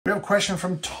We have a question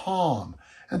from Tom,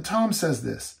 and Tom says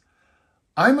this: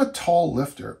 I'm a tall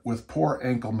lifter with poor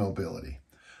ankle mobility.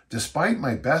 Despite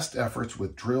my best efforts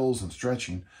with drills and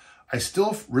stretching, I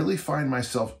still really find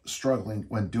myself struggling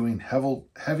when doing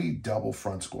heavy double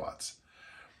front squats.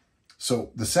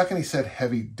 So the second he said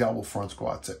heavy double front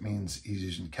squats, that means he's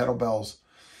using kettlebells.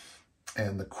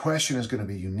 And the question is going to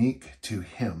be unique to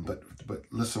him, but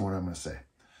listen to what I'm going to say.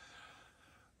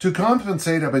 To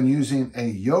compensate, I've been using a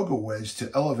yoga wedge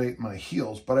to elevate my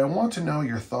heels, but I want to know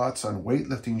your thoughts on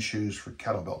weightlifting shoes for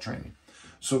kettlebell training.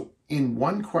 So in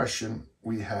one question,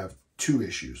 we have two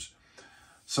issues.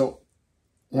 So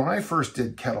when I first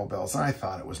did kettlebells, I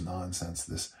thought it was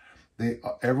nonsense.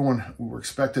 Everyone, we were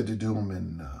expected to do them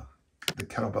in the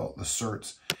kettlebell, the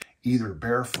certs, either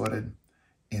barefooted,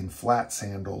 in flat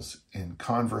sandals, in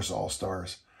Converse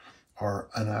All-Stars,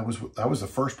 and I was the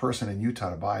first person in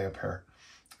Utah to buy a pair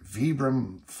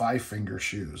Vibram 5-finger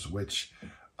shoes, which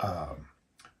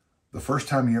the first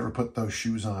time you ever put those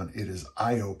shoes on, it is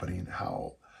eye-opening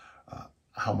how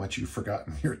much you've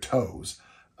forgotten your toes.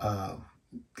 God,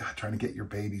 trying to get your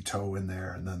baby toe in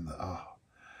there, and then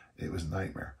it was a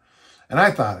nightmare. And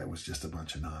I thought it was just a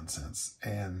bunch of nonsense.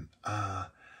 And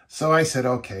so I said,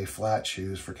 okay, flat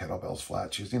shoes for kettlebells,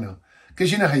 flat shoes,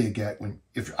 because you know how you get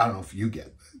I don't know if you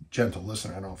get, gentle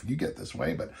listener, I don't know if you get this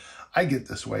way, but I get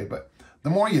this way. But the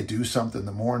more you do something,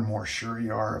 the more and more sure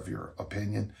you are of your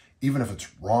opinion. Even if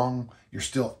it's wrong, you're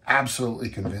still absolutely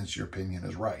convinced your opinion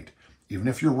is right. Even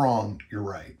if you're wrong, you're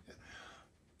right.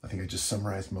 I think I just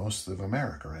summarized most of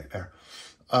America right there.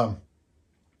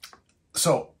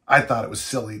 So I thought it was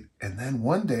silly. And then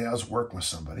one day I was working with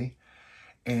somebody,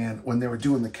 and when they were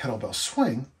doing the kettlebell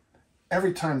swing,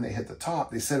 every time they hit the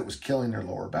top, they said it was killing their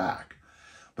lower back.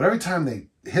 But every time they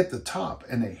hit the top,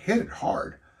 and they hit it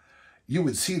hard, you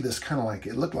would see this kind of like,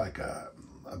 it looked like a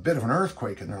bit of an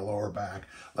earthquake in their lower back,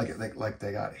 like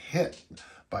they got hit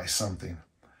by something.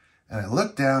 And I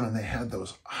looked down, and they had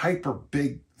those hyper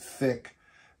big, thick,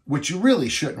 which you really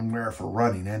shouldn't wear for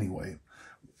running anyway.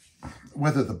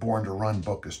 Whether the Born to Run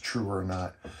book is true or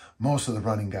not, most of the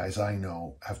running guys I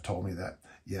know have told me that,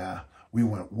 yeah, we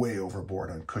went way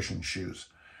overboard on cushioned shoes.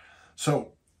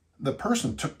 So the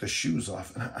person took the shoes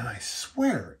off, and I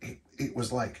swear it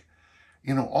was like,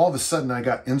 all of a sudden I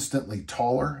got instantly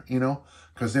taller,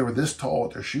 because they were this tall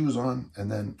with their shoes on,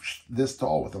 and then this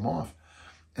tall with them off.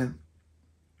 And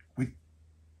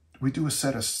we do a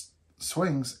set of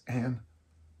swings, and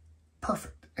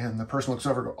perfect. And the person looks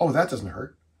over and goes, oh, that doesn't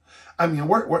hurt. I mean,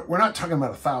 we're not talking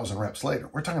about 1,000 reps later.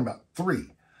 We're talking about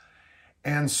 3.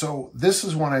 And so this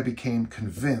is when I became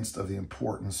convinced of the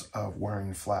importance of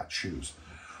wearing flat shoes.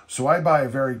 So I buy a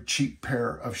very cheap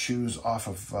pair of shoes off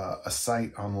of a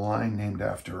site online named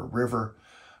after a river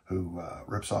who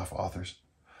rips off authors.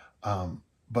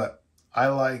 But I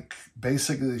like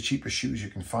basically the cheapest shoes you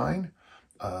can find.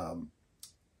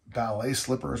 Ballet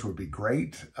slippers would be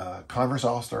great. Converse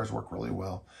All-Stars work really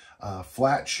well.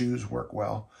 Flat shoes work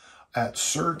well. At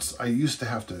certs, I used to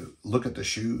have to look at the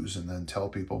shoes and then tell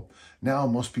people. Now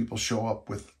most people show up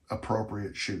with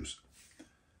appropriate shoes.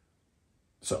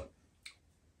 So,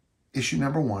 issue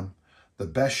number 1, the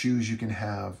best shoes you can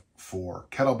have for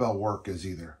kettlebell work is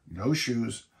either no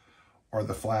shoes or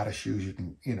the flattest shoes you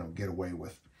can, get away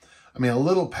with. I mean, a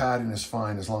little padding is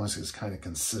fine as long as it's kind of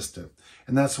consistent.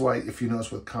 And that's why, if you notice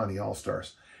with Connie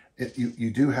All-Stars,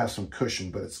 you do have some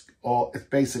cushion, but it's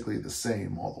basically the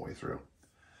same all the way through.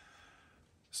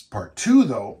 Part 2,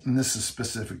 though, and this is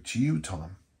specific to you,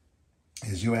 Tom,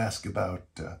 is you ask about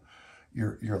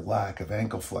your lack of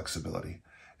ankle flexibility,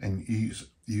 and you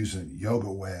use a yoga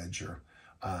wedge, or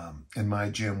in my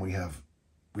gym we have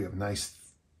nice,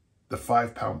 the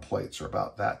 5-pound plates are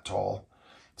about that tall,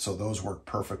 so those work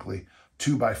perfectly.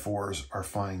 2x4s are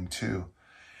fine too.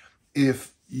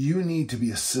 If you need to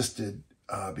be assisted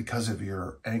because of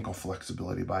your ankle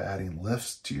flexibility by adding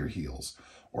lifts to your heels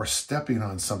or stepping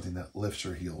on something that lifts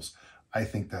your heels, I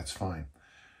think that's fine.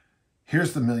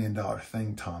 Here's the $1 million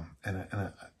thing, Tom. And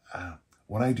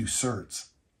when I do certs,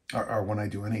 or when I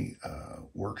do any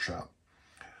workshop,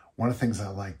 one of the things I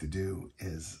like to do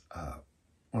is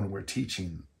when we're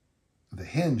teaching the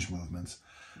hinge movements,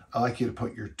 I like you to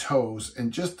put your toes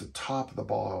and just the top of the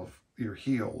ball of your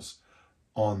heels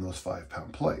on those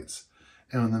 5-pound plates.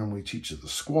 And then when we teach you the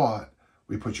squat,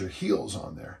 we put your heels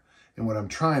on there. And what I'm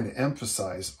trying to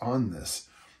emphasize on this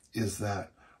is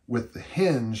that with the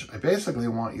hinge, I basically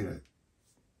want you to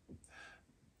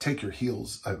take your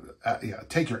heels,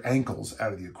 take your ankles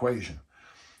out of the equation.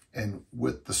 And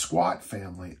with the squat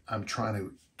family, I'm trying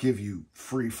to give you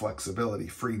free flexibility,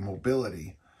 free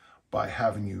mobility by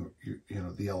having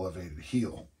the elevated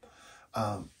heel.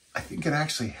 I think it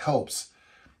actually helps.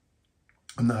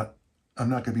 I'm not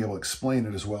going to be able to explain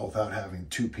it as well without having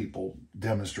two people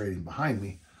demonstrating behind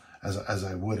me as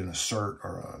I would in a cert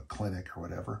or a clinic or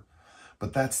whatever.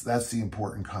 But that's the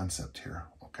important concept here,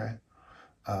 okay?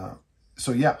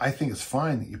 So yeah, I think it's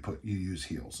fine that you use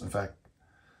heels. In fact,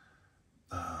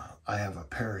 I have a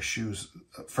pair of shoes.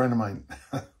 A friend of mine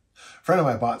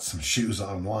bought some shoes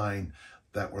online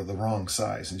that were the wrong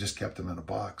size and just kept them in a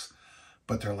box.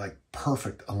 But they're like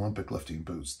perfect Olympic lifting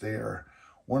boots. They are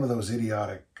one of those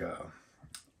idiotic,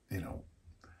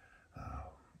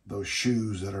 those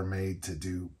shoes that are made to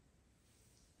do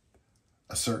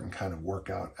a certain kind of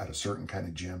workout at a certain kind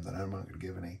of gym that I'm not going to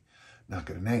give not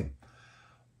going to name.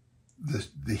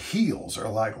 The heels are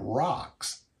like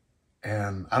rocks,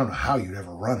 and I don't know how you'd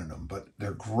ever run in them, but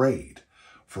they're great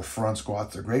for front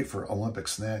squats. They're great for Olympic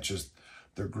snatches.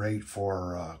 They're great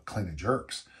for clean and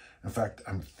jerks. In fact,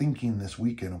 I'm thinking this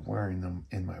weekend of wearing them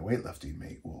in my weightlifting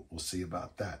meet. We'll see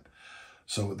about that.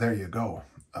 So there you go.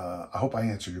 I hope I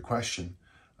answered your question.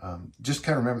 Just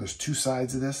kind of remember there's two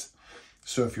sides of this.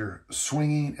 So if you're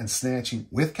swinging and snatching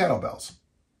with kettlebells,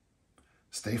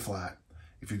 stay flat.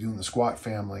 If you're doing the squat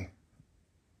family,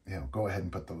 go ahead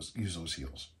and use those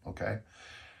heels, okay?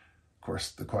 Of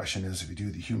course, the question is if you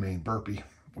do the humane burpee,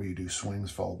 where you do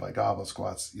swings followed by goblet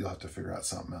squats, you'll have to figure out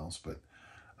something else. But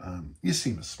you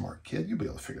seem a smart kid. You'll be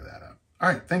able to figure that out. All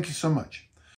right, thank you so much.